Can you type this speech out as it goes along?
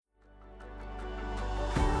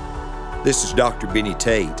This is Dr. Benny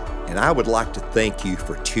Tate, and I would like to thank you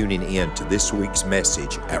for tuning in to this week's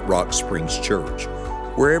message at Rock Springs Church.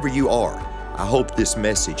 Wherever you are, I hope this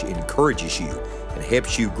message encourages you and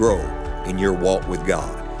helps you grow in your walk with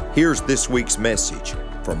God. Here's this week's message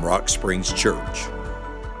from Rock Springs Church.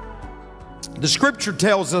 The scripture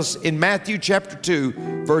tells us in Matthew chapter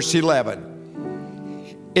 2, verse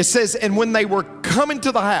 11, it says, "And when they were coming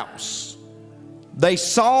to the house, they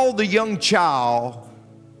saw the young child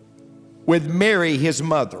with Mary, his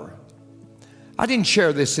mother." I didn't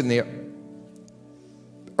share this in the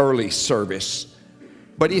early service,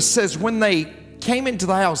 but it says when they came into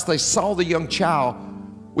the house, they saw the young child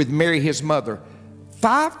with Mary, his mother.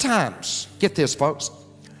 5 times, get this folks,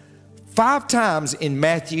 5 times in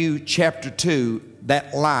Matthew chapter 2,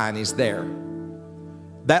 that line is there.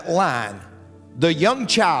 That line, the young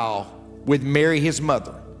child with Mary, his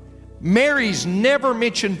mother. Mary's never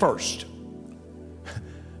mentioned first.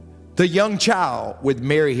 The young child with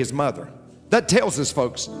Mary, his mother. That tells us,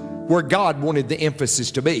 folks, where God wanted the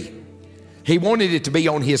emphasis to be. He wanted it to be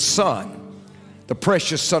on his son, the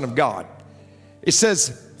precious Son of God. It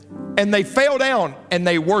says, "And they fell down and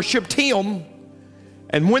they worshiped him.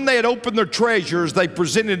 And when they had opened their treasures, they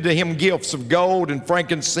presented to him gifts of gold and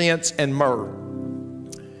frankincense and myrrh.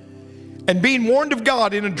 And being warned of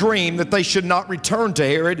God in a dream that they should not return to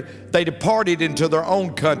Herod, they departed into their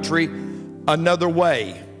own country another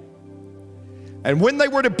way. And when they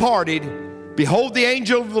were departed, behold, the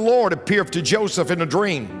angel of the Lord appeared to Joseph in a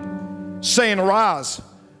dream, saying, Arise,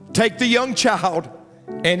 take the young child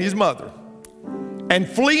and his mother, and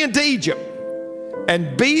flee into Egypt,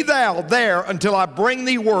 and be thou there until I bring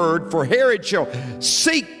thee word, for Herod shall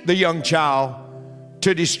seek the young child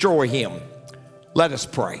to destroy him." Let us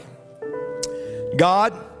pray.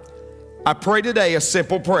 God, I pray today a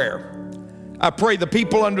simple prayer. I pray the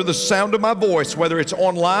people under the sound of my voice, whether it's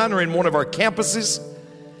online or in one of our campuses,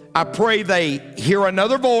 I pray they hear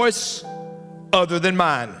another voice other than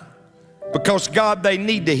mine. Because, God, they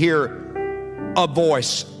need to hear a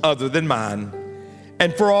voice other than mine.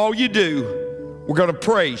 And for all you do, we're going to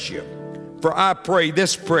praise you. For I pray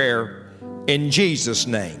this prayer in Jesus'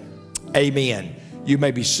 name. Amen. You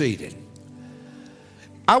may be seated.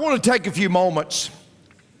 I want to take a few moments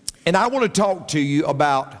and I want to talk to you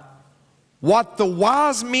about what the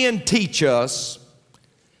wise men teach us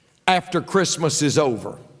after Christmas is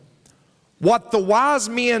over. What the wise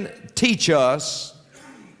men teach us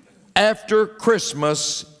after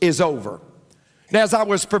Christmas is over. Now, as I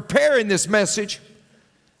was preparing this message,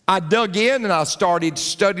 I dug in and I started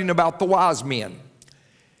studying about the wise men.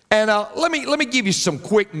 And let me give you some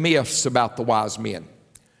quick myths about the wise men.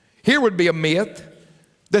 Here would be a myth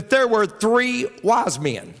that there were 3 wise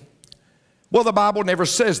men. Well, the Bible never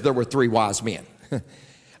says there were 3 wise men.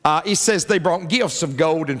 It says they brought gifts of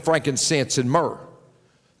gold and frankincense and myrrh.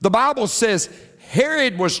 The Bible says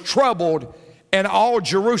Herod was troubled and all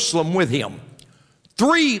Jerusalem with him.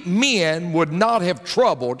 3 men would not have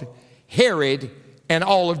troubled Herod and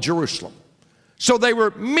all of Jerusalem. So they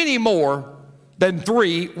were many more than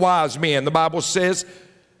 3 wise men. The Bible says,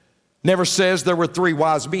 never says there were 3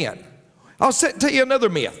 wise men. I'll tell you another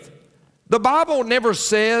myth. The Bible never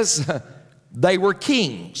says they were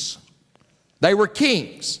kings. They were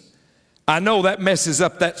kings. I know that messes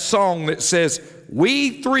up that song that says,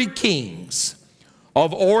 "We 3 kings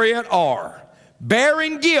of Orient are,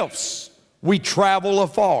 bearing gifts, we travel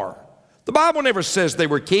afar." The Bible never says they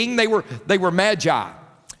were king. They were magi.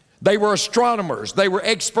 They were astronomers. They were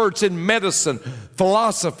experts in medicine,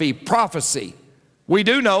 philosophy, prophecy. We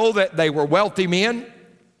do know that they were wealthy men.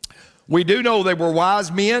 We do know they were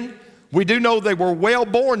wise men. We do know they were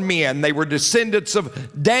well-born men. They were descendants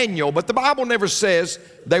of Daniel, but the Bible never says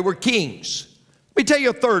they were kings. Let me tell you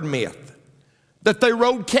a third myth, that they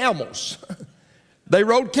rode camels. They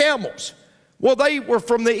rode camels. Well, they were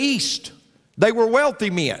from the east. They were wealthy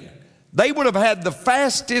men. They would have had the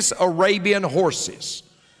fastest Arabian horses.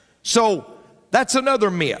 So that's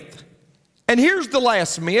another myth. And here's the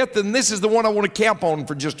last myth, and this is the one I want to camp on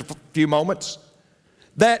for just a few moments,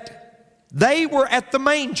 that they were at the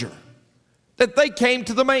manger, that they came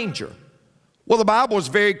to the manger. Well, the Bible is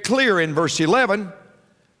very clear in verse 11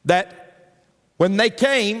 that when they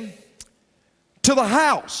came to the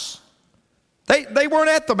house, they weren't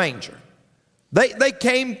at the manger. They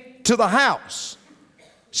came to the house.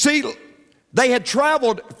 See, they had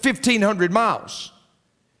traveled 1,500 miles.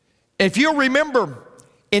 If you'll remember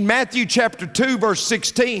in Matthew chapter 2, verse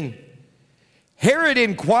 16, Herod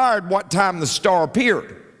inquired what time the star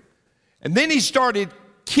appeared. And then he started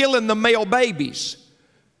killing the male babies,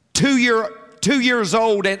 2 years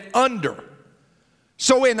old and under.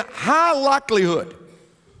 So in high likelihood,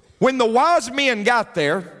 when the wise men got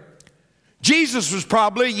there, Jesus was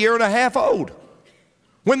probably a year and a half old.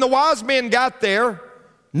 When the wise men got there,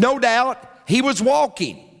 no doubt he was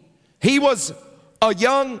walking. He was a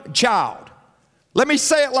young child. Let me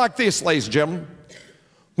say it like this, ladies and gentlemen.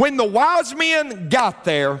 When the wise men got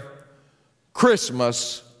there,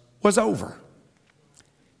 Christmas was over.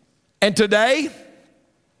 And today,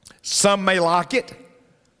 some may like it,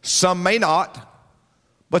 some may not,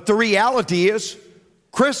 but the reality is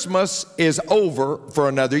Christmas is over for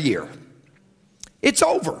another year. It's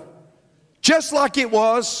over, just like it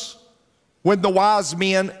was when the wise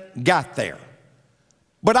men got there.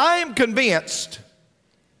 But I am convinced,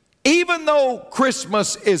 even though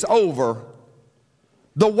Christmas is over,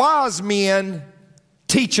 the wise men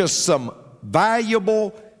teach us some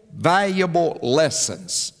valuable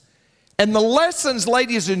lessons. And the lessons,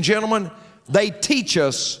 ladies and gentlemen, they teach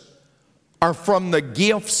us are from the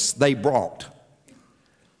gifts they brought.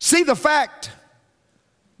 See, the fact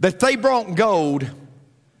that they brought gold,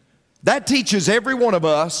 that teaches every one of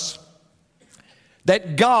us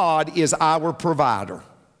that God is our provider.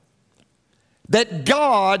 That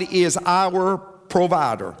God is our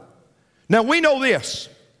provider. Now we know this.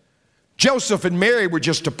 Joseph and Mary were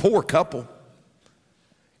just a poor couple.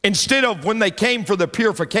 Instead of, when they came for the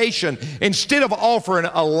purification, instead of offering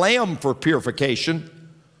a lamb for purification,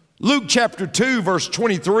 Luke chapter 2 verse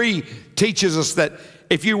 23 teaches us that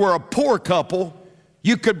if you were a poor couple,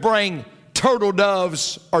 you could bring turtle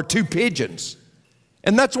doves or 2 pigeons.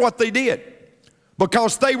 And that's what they did,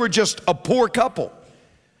 because they were just a poor couple.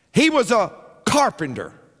 He was a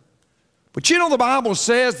carpenter. But you know, the Bible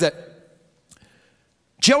says that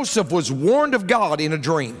Joseph was warned of God in a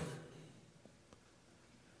dream.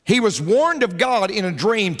 He was warned of God in a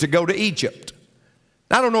dream to go to Egypt.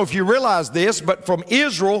 I don't know if you realize this, but from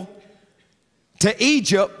Israel to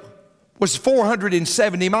Egypt was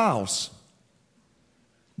 470 miles.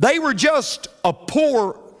 They were just a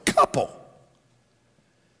poor couple.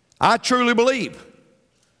 I truly believe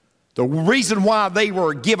the reason why they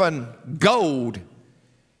were given gold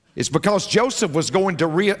is because Joseph was going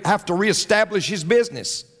to have to reestablish his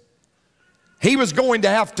business. He was going to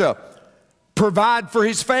have to provide for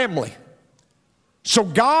his family. So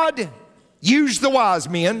God used the wise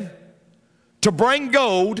men to bring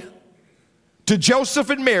gold to Joseph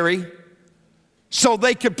and Mary so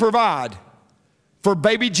they could provide for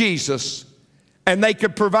baby Jesus and they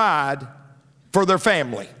could provide for their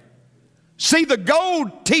family. See, the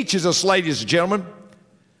gold teaches us, ladies and gentlemen,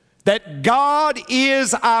 that God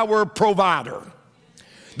is our provider.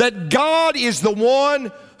 That God is the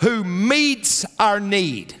one who meets our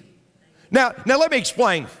need. Now let me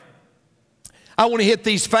explain. I want to hit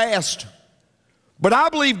these fast, but I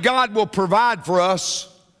believe God will provide for us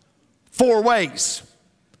 4 ways.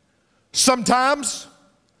 Sometimes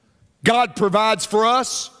God provides for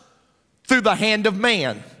us through the hand of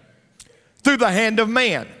man. Through the hand of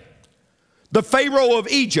man. The Pharaoh of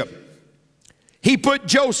Egypt, he put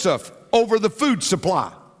Joseph over the food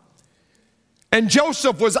supply. And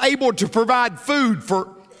Joseph was able to provide food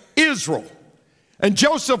for Israel. And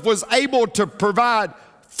Joseph was able to provide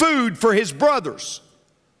food for his brothers.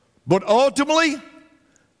 But ultimately,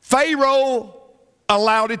 Pharaoh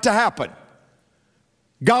allowed it to happen.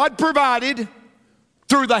 God provided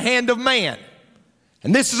through the hand of man.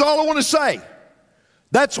 And this is all I want to say.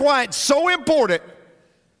 That's why it's so important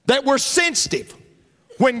that we're sensitive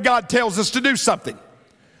when God tells us to do something.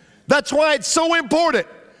 That's why it's so important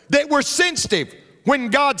that we're sensitive when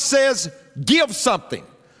God says give something.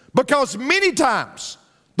 Because many times,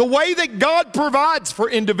 the way that God provides for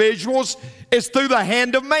individuals is through the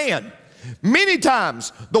hand of man. Many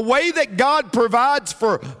times, the way that God provides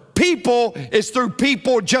for people is through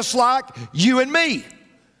people just like you and me.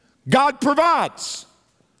 God provides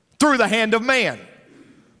through the hand of man.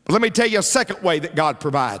 But let me tell you a second way that God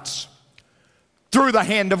provides. Through the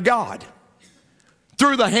hand of God.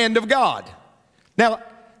 Through the hand of God. Now,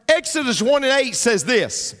 Exodus 1:8 says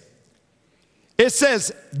this. It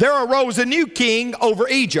says, there arose a new king over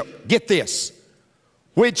Egypt. Get this.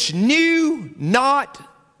 Which knew not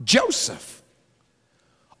Joseph.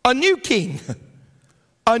 A new king.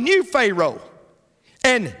 A new Pharaoh.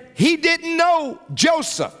 And he didn't know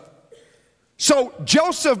Joseph. So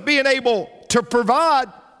Joseph being able to provide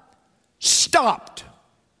stopped.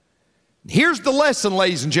 Here's the lesson,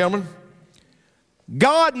 ladies and gentlemen.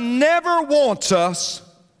 God never wants us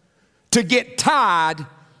to get tied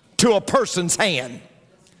to a person's hand.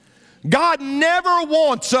 God never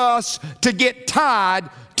wants us to get tied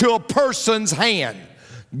to a person's hand.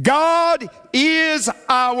 God is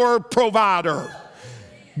our provider.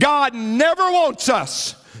 God never wants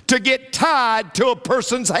us to get tied to a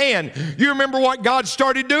person's hand. You remember what God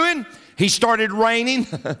started doing? He started raining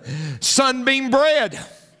sunbeam bread.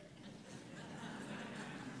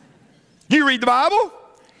 You read the Bible?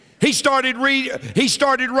 He started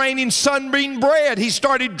raining sunbeam bread. He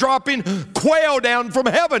started dropping quail down from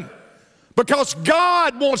heaven because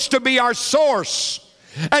God wants to be our source.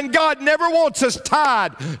 And God never wants us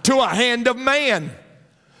tied to a hand of man.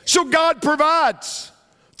 So God provides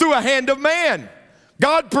through a hand of man.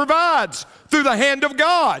 God provides through the hand of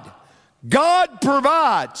God. God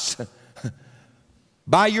provides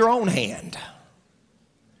by your own hand.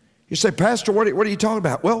 You say, Pastor, what are you talking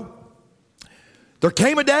about? Well, there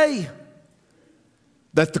came a day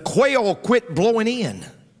that the quail quit blowing in.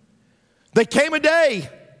 There came a day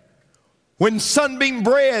when sunbeam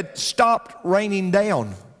bread stopped raining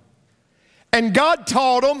down. And God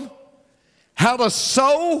taught them how to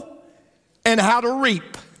sow and how to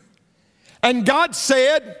reap. And God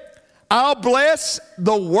said, I'll bless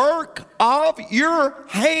the work of your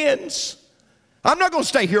hands. I'm not going to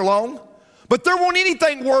stay here long, but there won't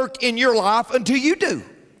anything work in your life until you do.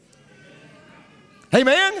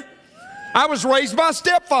 Amen? I was raised by a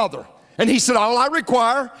stepfather, and he said, all I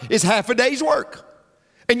require is half a day's work.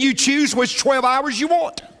 And you choose which 12 hours you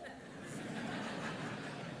want.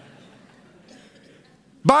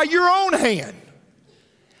 By your own hand.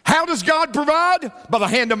 How does God provide? By the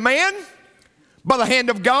hand of man, by the hand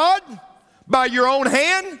of God, by your own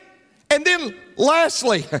hand, and then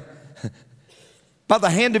lastly, by the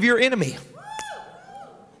hand of your enemy.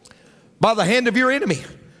 By the hand of your enemy.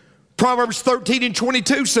 Proverbs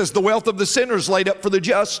 13:22 says, the wealth of the sinner is laid up for the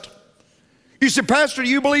just. You say, Pastor, do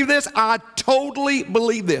you believe this? I totally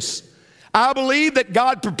believe this. I believe that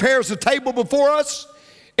God prepares a table before us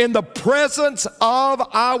in the presence of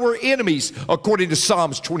our enemies, according to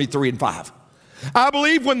Psalms 23:5. I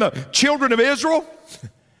believe when the children of Israel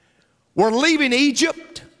were leaving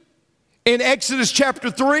Egypt in Exodus chapter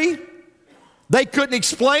 3, they couldn't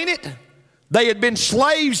explain it. They had been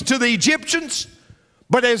slaves to the Egyptians,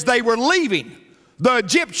 but as they were leaving, the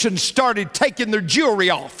Egyptians started taking their jewelry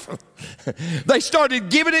off. They started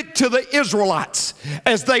giving it to the Israelites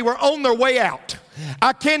as they were on their way out.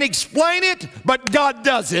 I can't explain it, but God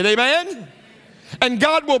does it, amen? And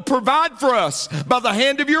God will provide for us by the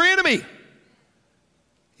hand of your enemy.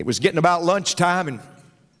 It was getting about lunchtime, and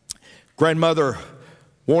grandmother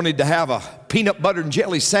wanted to have a peanut butter and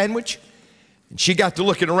jelly sandwich. And she got to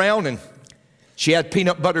looking around, and she had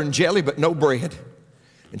peanut butter and jelly, but no bread.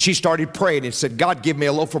 And she started praying and said, God, give me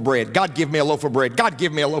a loaf of bread. God, give me a loaf of bread. God,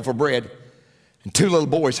 give me a loaf of bread. And two little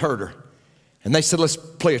boys heard her. And they said, let's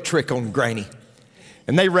play a trick on Granny.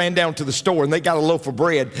 And they ran down to the store, and they got a loaf of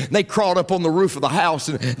bread. And they crawled up on the roof of the house,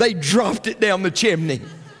 and they dropped it down the chimney.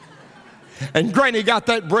 And Granny got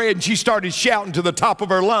that bread, and she started shouting to the top of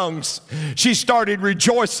her lungs. She started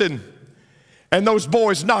rejoicing. And those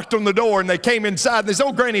boys knocked on the door, and they came inside, and they said,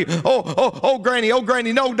 oh, Granny, oh, Granny, oh,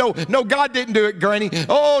 Granny, no, God didn't do it, Granny.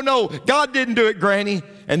 Oh, no, God didn't do it, Granny.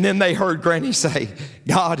 And then they heard Granny say,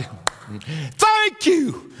 God, thank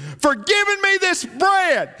you for giving me this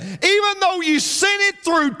bread. Even though you sent it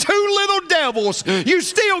through two little devils, you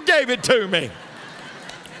still gave it to me.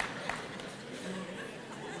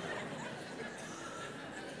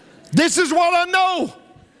 This is what I know.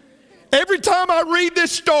 Every time I read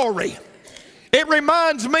this story, it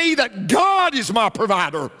reminds me that God is my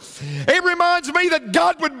provider. It reminds me that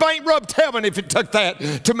God would bankrupt heaven if it took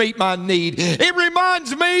that to meet my need. It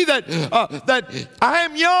reminds me that I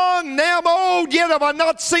am young, now I'm old, yet have I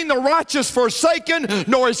not seen the righteous forsaken,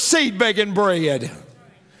 nor his seed begging bread.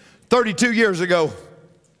 32 years ago,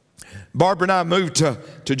 Barbara and I moved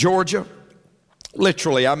to Georgia.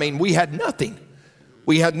 Literally, I mean, we had nothing.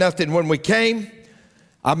 We had nothing when we came.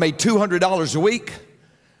 I made $200 a week.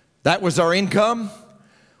 That was our income.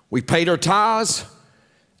 We paid our tithes.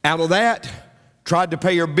 Out of that, tried to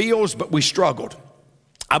pay our bills, but we struggled.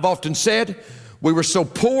 I've often said we were so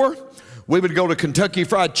poor, we would go to Kentucky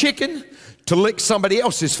Fried Chicken to lick somebody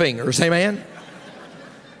else's fingers, amen?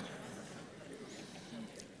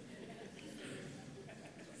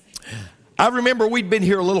 I remember we'd been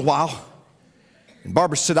here a little while, and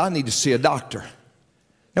Barbara said, I need to see a doctor.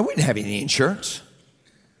 Now, we didn't have any insurance.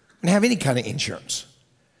 We didn't have any kind of insurance.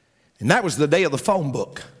 And that was the day of the phone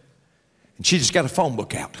book. And she just got a phone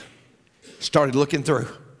book out. Started looking through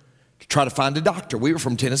to try to find a doctor. We were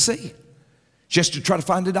from Tennessee. Just to try to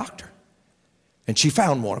find a doctor. And she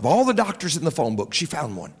found one. Of all the doctors in the phone book, she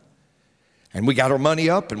found one. And we got our money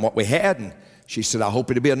up and what we had. And she said, I hope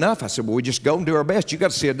it'll be enough. I said, well, we just go and do our best. You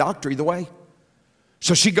got to see a doctor either way.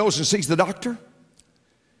 So she goes and sees the doctor.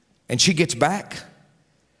 And she gets back.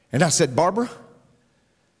 And I said, Barbara,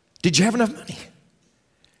 did you have enough money?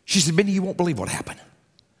 She said, Benny, you won't believe what happened.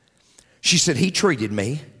 She said, he treated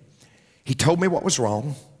me. He told me what was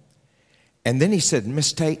wrong. And then he said,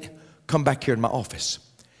 Miss Tate, come back here in my office.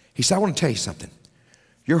 He said, I want to tell you something.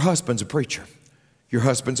 Your husband's a preacher. Your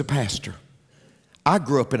husband's a pastor. I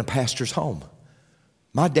grew up in a pastor's home.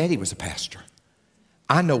 My daddy was a pastor.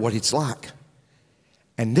 I know what it's like.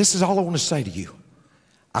 And this is all I want to say to you.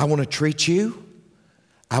 I want to treat you.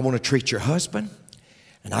 I want to treat your husband.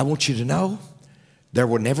 And I want you to know there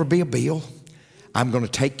will never be a bill. I'm going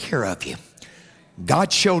to take care of you.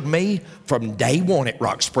 God showed me from day one at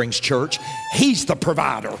Rock Springs Church, He's the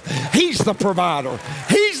provider. He's the provider.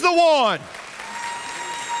 He's the one.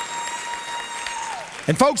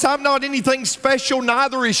 And folks, I'm not anything special,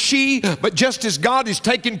 neither is she, but just as God is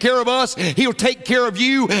taking care of us, He'll take care of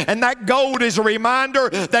you. And that gold is a reminder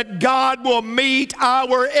that God will meet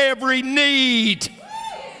our every need.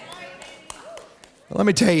 Let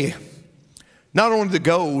me tell you, not only the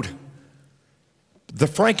gold, the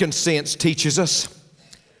frankincense teaches us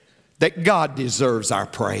that God deserves our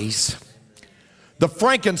praise. The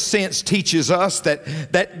frankincense teaches us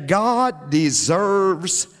that God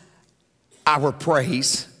deserves our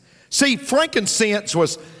praise. See, frankincense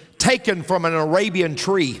was taken from an Arabian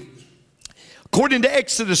tree. According to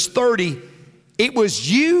Exodus 30, it was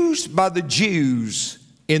used by the Jews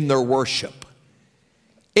in their worship.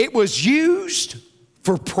 It was used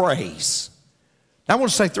for praise. Now, I want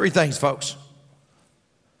to say three things, folks.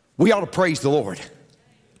 We ought to praise the Lord.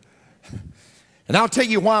 And I'll tell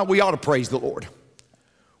you why we ought to praise the Lord.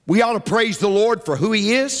 We ought to praise the Lord for who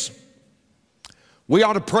He is. We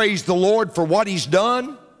ought to praise the Lord for what He's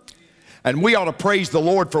done. And we ought to praise the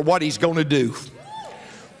Lord for what He's going to do.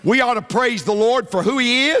 We ought to praise the Lord for who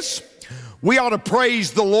He is. We ought to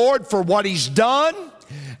praise the Lord for what He's done.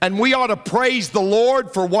 And we ought to praise the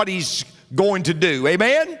Lord for what He's going to do.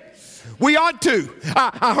 Amen? We ought to.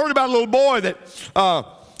 I heard about a little boy that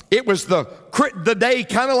it was the day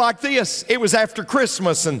kind of like this. It was after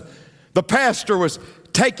Christmas, and the pastor was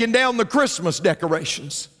taking down the Christmas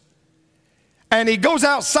decorations. And he goes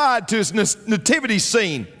outside to his nativity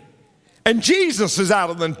scene, and Jesus is out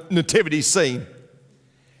of the nativity scene.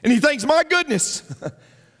 And he thinks, my goodness,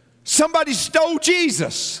 somebody stole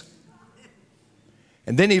Jesus.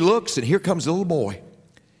 And then he looks, and here comes the little boy,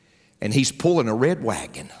 and he's pulling a red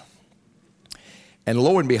wagon. And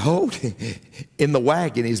lo and behold, in the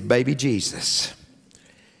wagon is baby Jesus.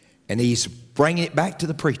 And he's bringing it back to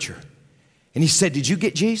the preacher. And he said, did you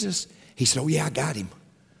get Jesus? He said, oh yeah, I got him.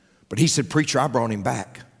 But he said, preacher, I brought him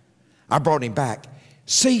back. I brought him back.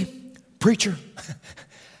 See, preacher,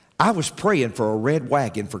 I was praying for a red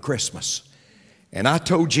wagon for Christmas. And I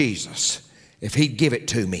told Jesus, if He'd give it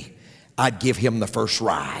to me, I'd give Him the first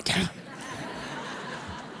ride.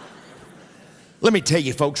 Let me tell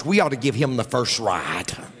you, folks, we ought to give Him the first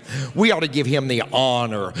ride. We ought to give Him the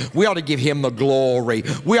honor. We ought to give Him the glory.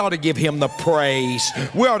 We ought to give Him the praise.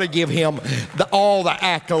 We ought to give Him all the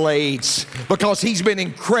accolades, because He's been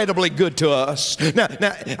incredibly good to us. Now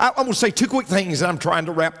I'm going to say two quick things, and I'm trying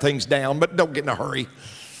to wrap things down, but don't get in a hurry.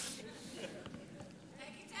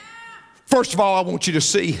 First of all, I want you to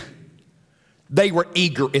see they were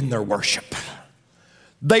eager in their worship.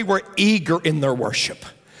 They were eager in their worship.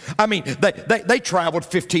 I mean, they traveled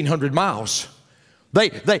 1,500 miles. They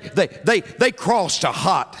crossed a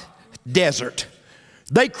hot desert.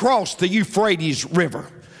 They crossed the Euphrates River.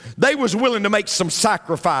 They was willing to make some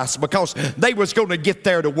sacrifice because they was going to get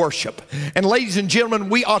there to worship. And ladies and gentlemen,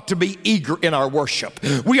 we ought to be eager in our worship.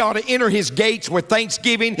 We ought to enter His gates with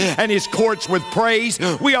thanksgiving and His courts with praise.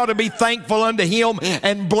 We ought to be thankful unto Him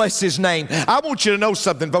and bless His name. I want you to know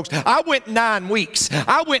something, folks. I went 9 weeks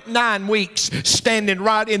standing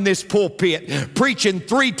right in this pulpit, preaching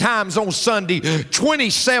 3 times on Sunday,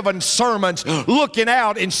 27 sermons, looking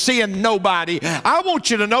out and seeing nobody. I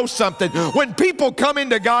want you to know something. When people come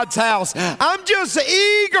into God's house, I'm just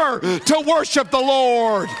eager to worship the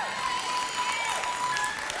Lord.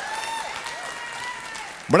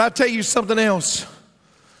 But I tell you something else.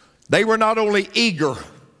 They were not only eager,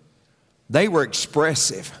 they were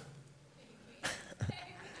expressive.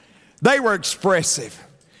 They were expressive.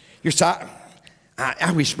 You're saying,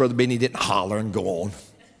 I wish Brother Benny didn't holler and go on.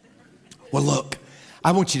 Well, look,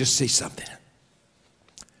 I want you to see something.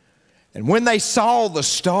 And when they saw the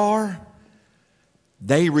star,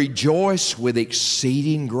 they rejoiced with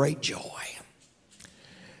exceeding great joy.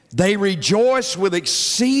 They rejoiced with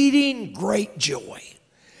exceeding great joy.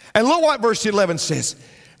 And look what verse 11 says.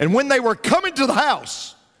 And when they were coming to the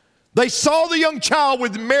house, they saw the young child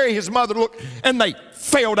with Mary, his mother, look, and they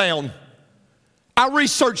fell down. I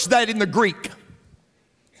researched that in the Greek.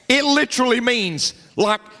 It literally means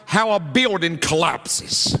like how a building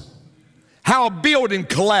collapses. How a building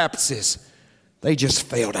collapses. They just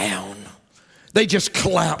fell down. They just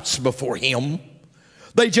collapsed before him.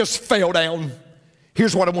 They just fell down.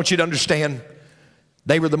 Here's what I want you to understand.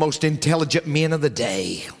 They were the most intelligent men of the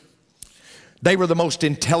day. They were the most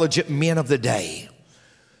intelligent men of the day.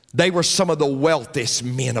 They were some of the wealthiest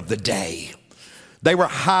men of the day. They were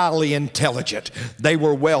highly intelligent. They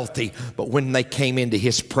were wealthy. But when they came into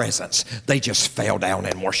his presence, they just fell down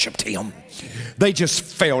and worshiped him. They just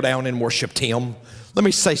fell down and worshiped him. Let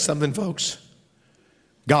me say something, folks.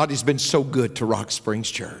 God has been so good to Rock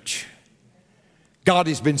Springs Church. God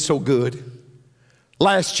has been so good.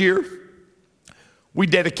 Last year, we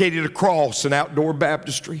dedicated a cross in outdoor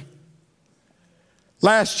baptistry.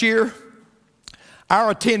 Last year,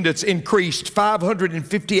 our attendance increased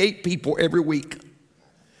 558 people every week.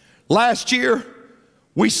 Last year,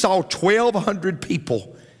 we saw 1,200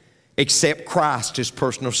 people accept Christ as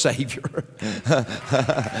personal Savior.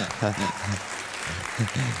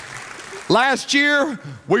 Last year,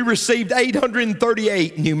 we received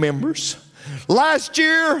 838 new members. Last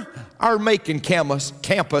year, our Macon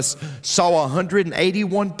campus saw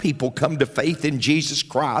 181 people come to faith in Jesus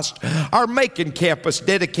Christ. Our Macon campus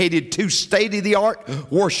dedicated 2 state-of-the-art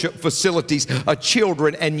worship facilities, a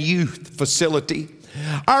children and youth facility.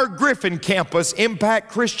 Our Griffin campus,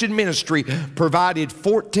 Impact Christian Ministry, provided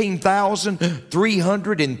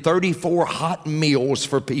 14,334 hot meals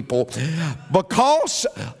for people. Because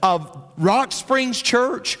of Rock Springs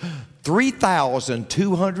Church,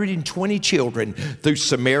 3,220 children through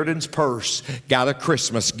Samaritan's Purse got a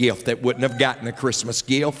Christmas gift that wouldn't have gotten a Christmas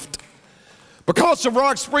gift. Because of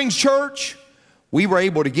Rock Springs Church, we were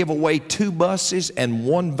able to give away 2 buses and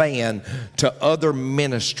 1 van to other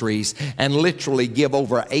ministries and literally give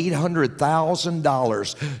over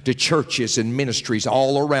 $800,000 to churches and ministries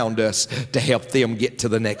all around us to help them get to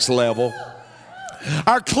the next level.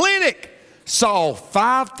 Our clinic saw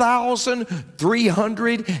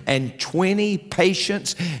 5,320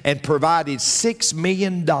 patients and provided $6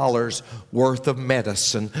 million worth of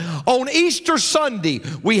medicine. On Easter Sunday,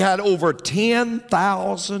 we had over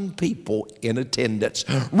 10,000 people in attendance.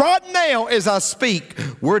 Right now, as I speak,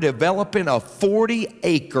 we're developing a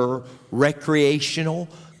 40-acre recreational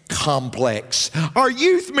complex. Our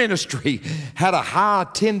youth ministry had a high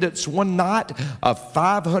attendance one night of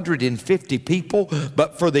 550 people,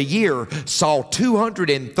 but for the year saw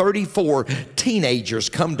 234 teenagers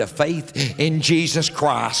come to faith in Jesus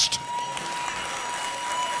Christ.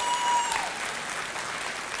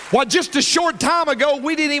 Well, just a short time ago,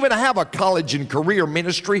 we didn't even have a college and career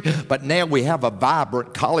ministry, but now we have a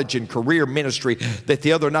vibrant college and career ministry that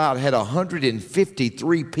the other night had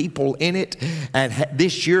 153 people in it, and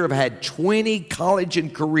this year have had 20 college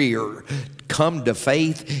and career come to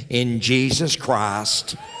faith in Jesus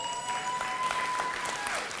Christ.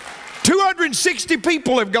 260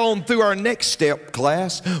 people have gone through our Next Step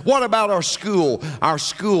class. What about our school? Our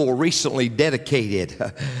school recently dedicated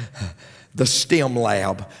the STEM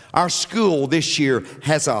lab. Our school this year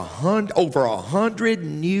has over 100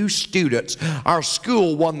 new students. Our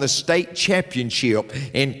school won the state championship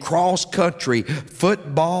in cross country,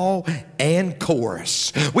 football, and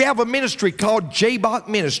chorus. We have a ministry called Jaybach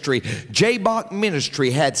Ministry. Jaybach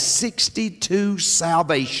Ministry had 62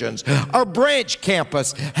 salvations. Our branch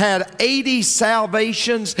campus had 80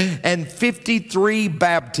 salvations and 53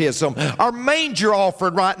 baptisms. Our manger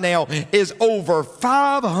offering right now is over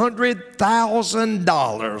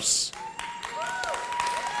 $500,000.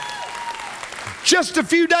 Just a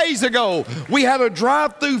few days ago, we had a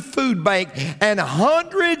drive-through food bank, and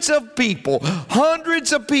hundreds of people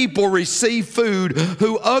received food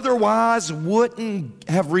who otherwise wouldn't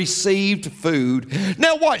have received food.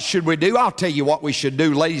 Now, what should we do? I'll tell you what we should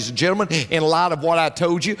do, ladies and gentlemen. In light of what I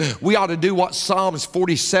told you, we ought to do what Psalms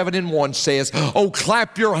 47:1 says. Oh,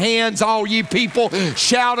 clap your hands, all ye people.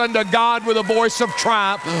 Shout unto God with a voice of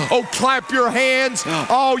triumph. Oh, clap your hands,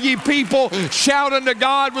 all ye people. Shout unto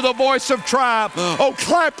God with a voice of triumph. Oh,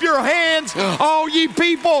 clap your hands, all ye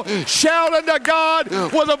people. Shout unto God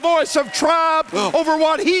with a voice of triumph over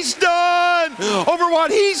what He's done, over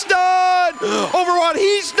what He's done, over what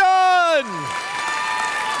He's done.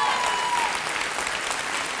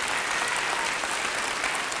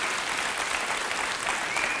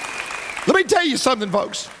 Let me tell you something,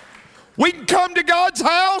 folks. We can come to God's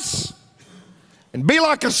house and be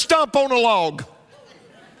like a stump on a log.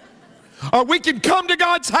 Or we can come to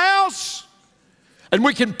God's house and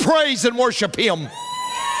we can praise and worship Him.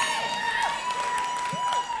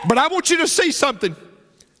 But I want you to see something.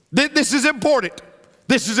 This is important.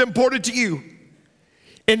 This is important to you.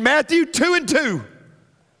 In Matthew 2:2,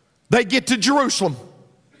 they get to Jerusalem.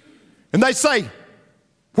 And they say,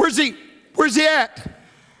 where's he at?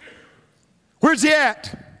 Where's he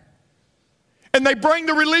at? And they bring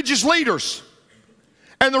the religious leaders.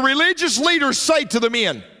 And the religious leaders say to the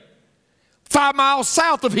men, 5 miles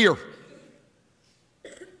south of here.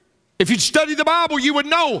 If you'd studied the Bible, you would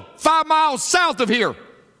know 5 miles south of here.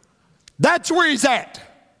 That's where he's at.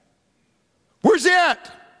 Where's he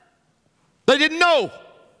at? They didn't know.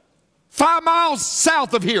 5 miles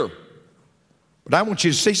south of here. But I want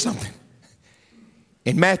you to see something.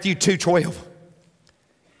 In Matthew 2:12,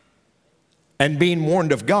 and being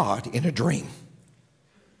warned of God in a dream.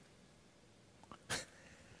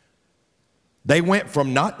 They went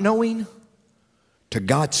from not knowing to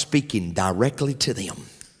God speaking directly to them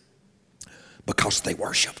because they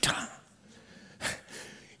worshiped.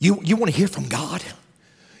 You want to hear from God?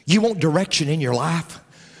 You want direction in your life?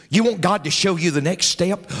 You want God to show you the next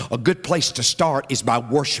step? A good place to start is by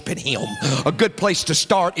worshiping Him. A good place to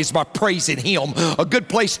start is by praising Him. A good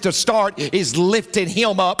place to start is lifting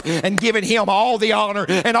Him up and giving Him all the honor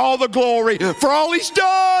and all the glory for all He's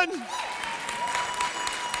done.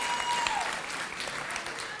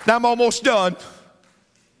 Now I'm almost done.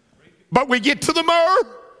 But we get to the myrrh.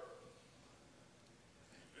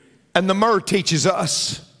 And the myrrh teaches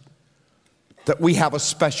us that we have a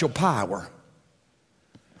special power.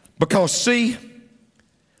 Because see,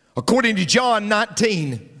 according to John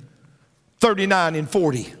 19:39 and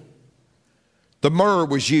 40, the myrrh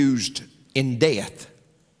was used in death.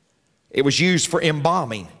 It was used for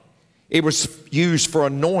embalming. It was used for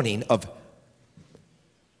anointing of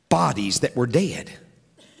bodies that were dead.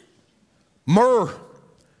 Myrrh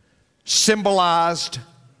symbolized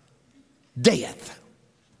death.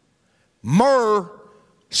 Myrrh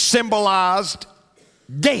symbolized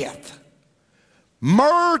death.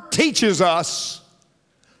 Myrrh teaches us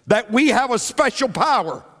that we have a special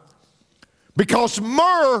power because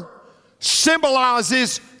myrrh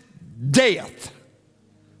symbolizes death.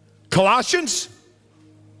 Colossians,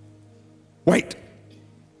 wait.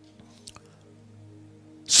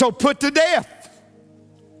 So put to death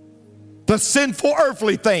the sinful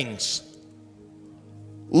earthly things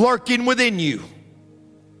lurking within you.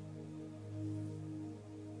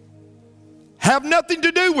 Have nothing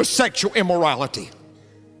to do with sexual immorality,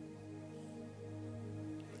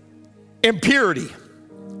 impurity,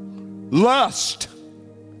 lust,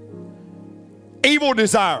 evil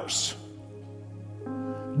desires.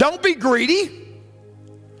 Don't be greedy,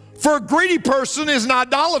 for a greedy person is an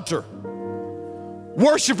idolater,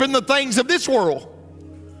 worshiping the things of this world.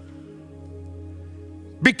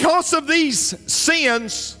 Because of these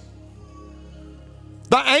sins,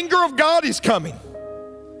 the anger of God is coming.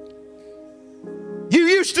 You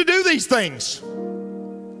used to do these things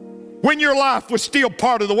when your life was still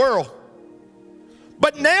part of the world.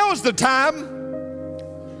 But now is the time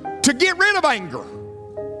to get rid of anger,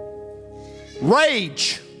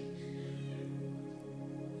 rage,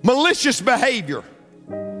 malicious behavior,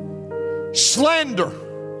 slander,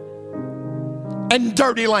 and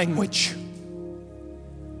dirty language.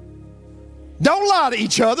 Don't lie to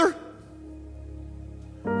each other,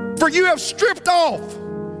 for you have stripped off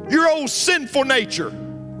your old sinful nature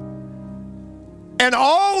and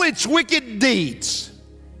all its wicked deeds.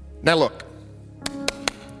 Now look,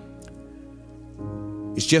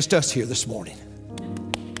 it's just us here this morning.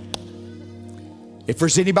 If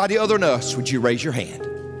there's anybody other than us, would you raise your hand?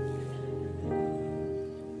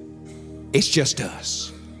 It's just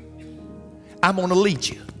us. I'm going to lead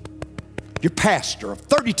you. Your pastor of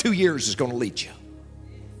 32 years is going to lead you.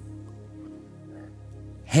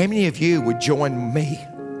 How many of you would join me?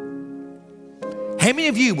 How many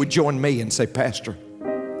of you would join me and say, Pastor,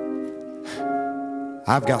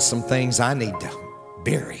 I've got some things I need to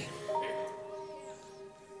bury.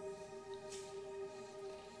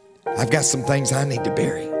 I've got some things I need to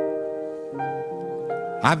bury.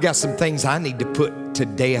 I've got some things I need to put to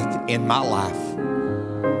death in my life.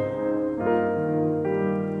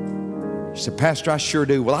 You said, Pastor, I sure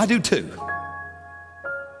do. Well, I do too.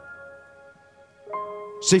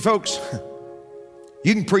 See, folks,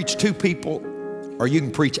 you can preach to people or you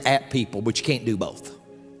can preach at people, but you can't do both.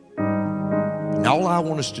 And all I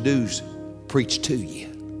want us to do is preach to you.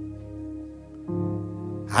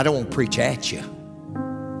 I don't want to preach at you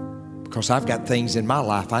because I've got things in my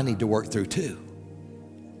life I need to work through too.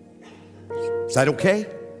 Is that okay?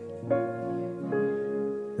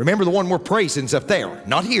 Remember, the one we're praising is up there,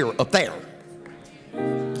 not here, up there.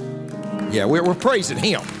 Yeah, we're praising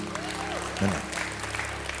Him.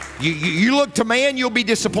 You look to man, you'll be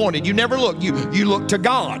disappointed. You never look. You look to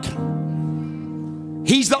God.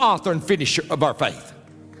 He's the author and finisher of our faith.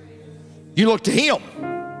 You look to Him.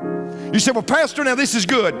 You say, well, Pastor, now this is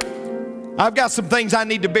good. I've got some things I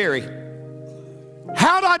need to bury.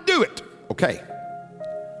 How'd I do it? Okay.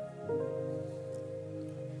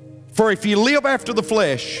 For if you live after the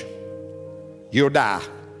flesh, you'll die.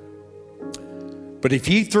 But if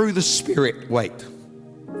ye through the Spirit,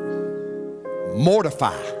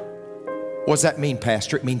 mortify. What does that mean,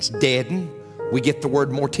 Pastor? It means deaden. We get the word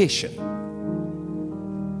mortician.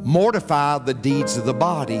 Mortify the deeds of the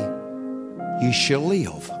body, ye shall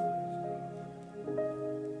live.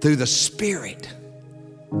 Through the Spirit.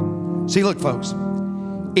 See, look, folks.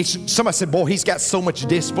 Somebody said, boy, he's got so much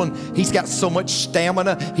discipline. He's got so much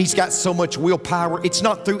stamina. He's got so much willpower. It's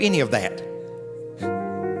not through any of that.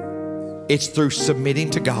 It's through submitting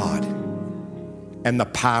to God and the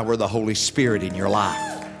power of the Holy Spirit in your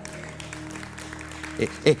life.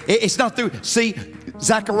 It's not through, see,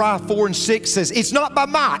 Zechariah 4:6 says, it's not by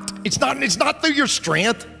might. It's not through your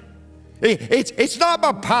strength. It's not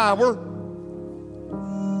by power,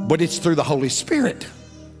 but it's through the Holy Spirit.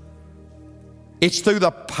 It's through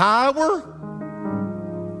the power.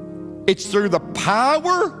 It's through the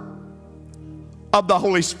power of the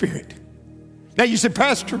Holy Spirit. Now you said,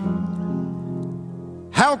 Pastor,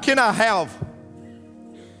 how can I have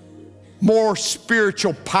more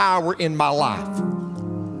spiritual power in my life?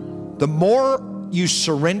 The more you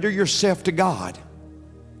surrender yourself to God,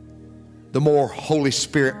 the more Holy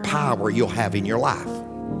Spirit power you'll have in your life.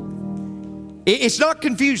 It's not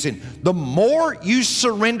confusing. The more you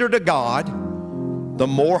surrender to God, the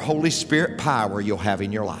more Holy Spirit power you'll have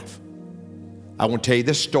in your life. I want to tell you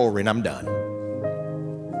this story and I'm done.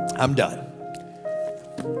 I'm done.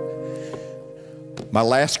 My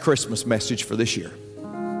last Christmas message for this year.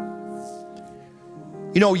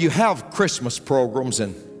 You know, you have Christmas programs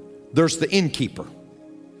and there's the innkeeper.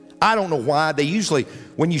 I don't know why. They usually,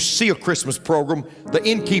 when you see a Christmas program, the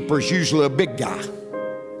innkeeper is usually a big guy.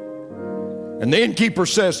 And the innkeeper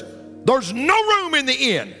says, there's no room in the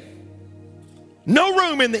inn. No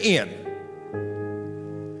room in the inn.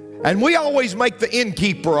 And we always make the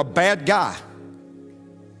innkeeper a bad guy.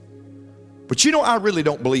 But you know, I really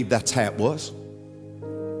don't believe that's how it was.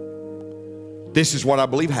 This is what I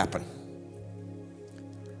believe happened.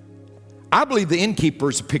 I believe the innkeeper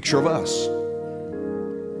is a picture of us.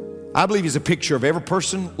 I believe he's a picture of every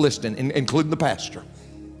person listening, including the pastor.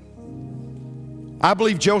 I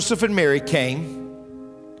believe Joseph and Mary came,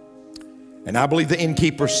 and I believe the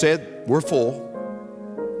innkeeper said, we're full.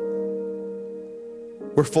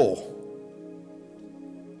 We're full.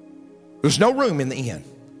 There's no room in the inn.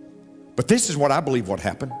 But this is what I believe what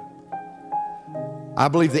happened. I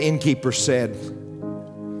believe the innkeeper said,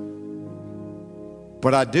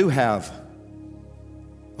 but I do have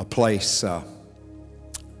a place, I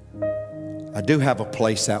do have a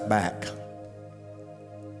place out back.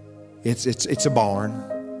 It's a barn.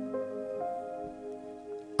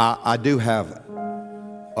 I do have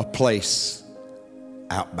a place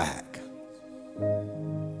out back.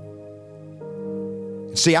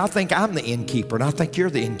 See, I think I'm the innkeeper, and I think you're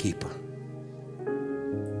the innkeeper.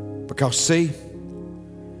 Because, see,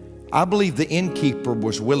 I believe the innkeeper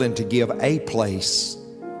was willing to give a place.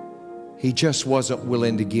 He just wasn't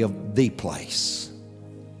willing to give the place.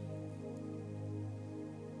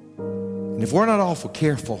 And if we're not awful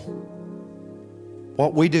careful,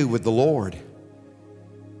 what we do with the Lord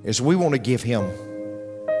is we want to give him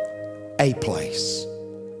a place.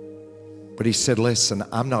 But he said, listen,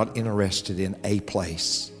 I'm not interested in a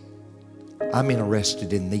place. I'm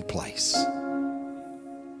interested in the place.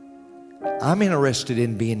 I'm interested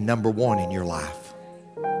in being number one in your life.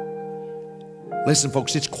 Listen,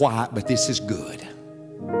 folks, it's quiet, but this is good.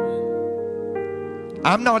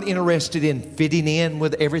 I'm not interested in fitting in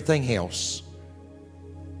with everything else.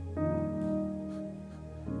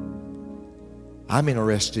 I'm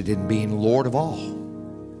interested in being Lord of all.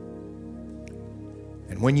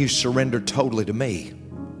 And when you surrender totally to me,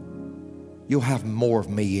 you'll have more of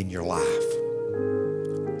me in your life.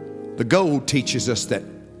 The gold teaches us that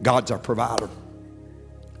God's our provider.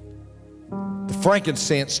 The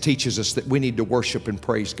frankincense teaches us that we need to worship and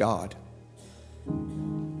praise God.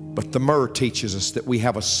 But the myrrh teaches us that we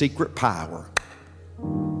have a secret power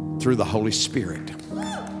through the Holy Spirit.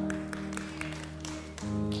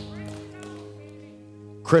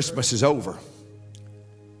 Christmas is over,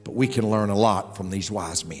 but we can learn a lot from these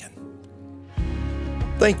wise men.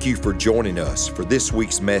 Thank you for joining us for this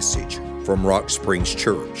week's message from Rock Springs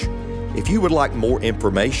Church. If you would like more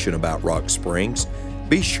information about Rock Springs,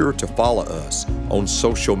 be sure to follow us on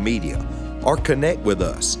social media or connect with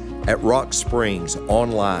us at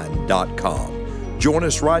rockspringsonline.com. Join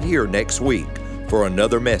us right here next week for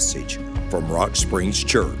another message from Rock Springs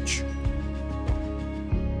Church.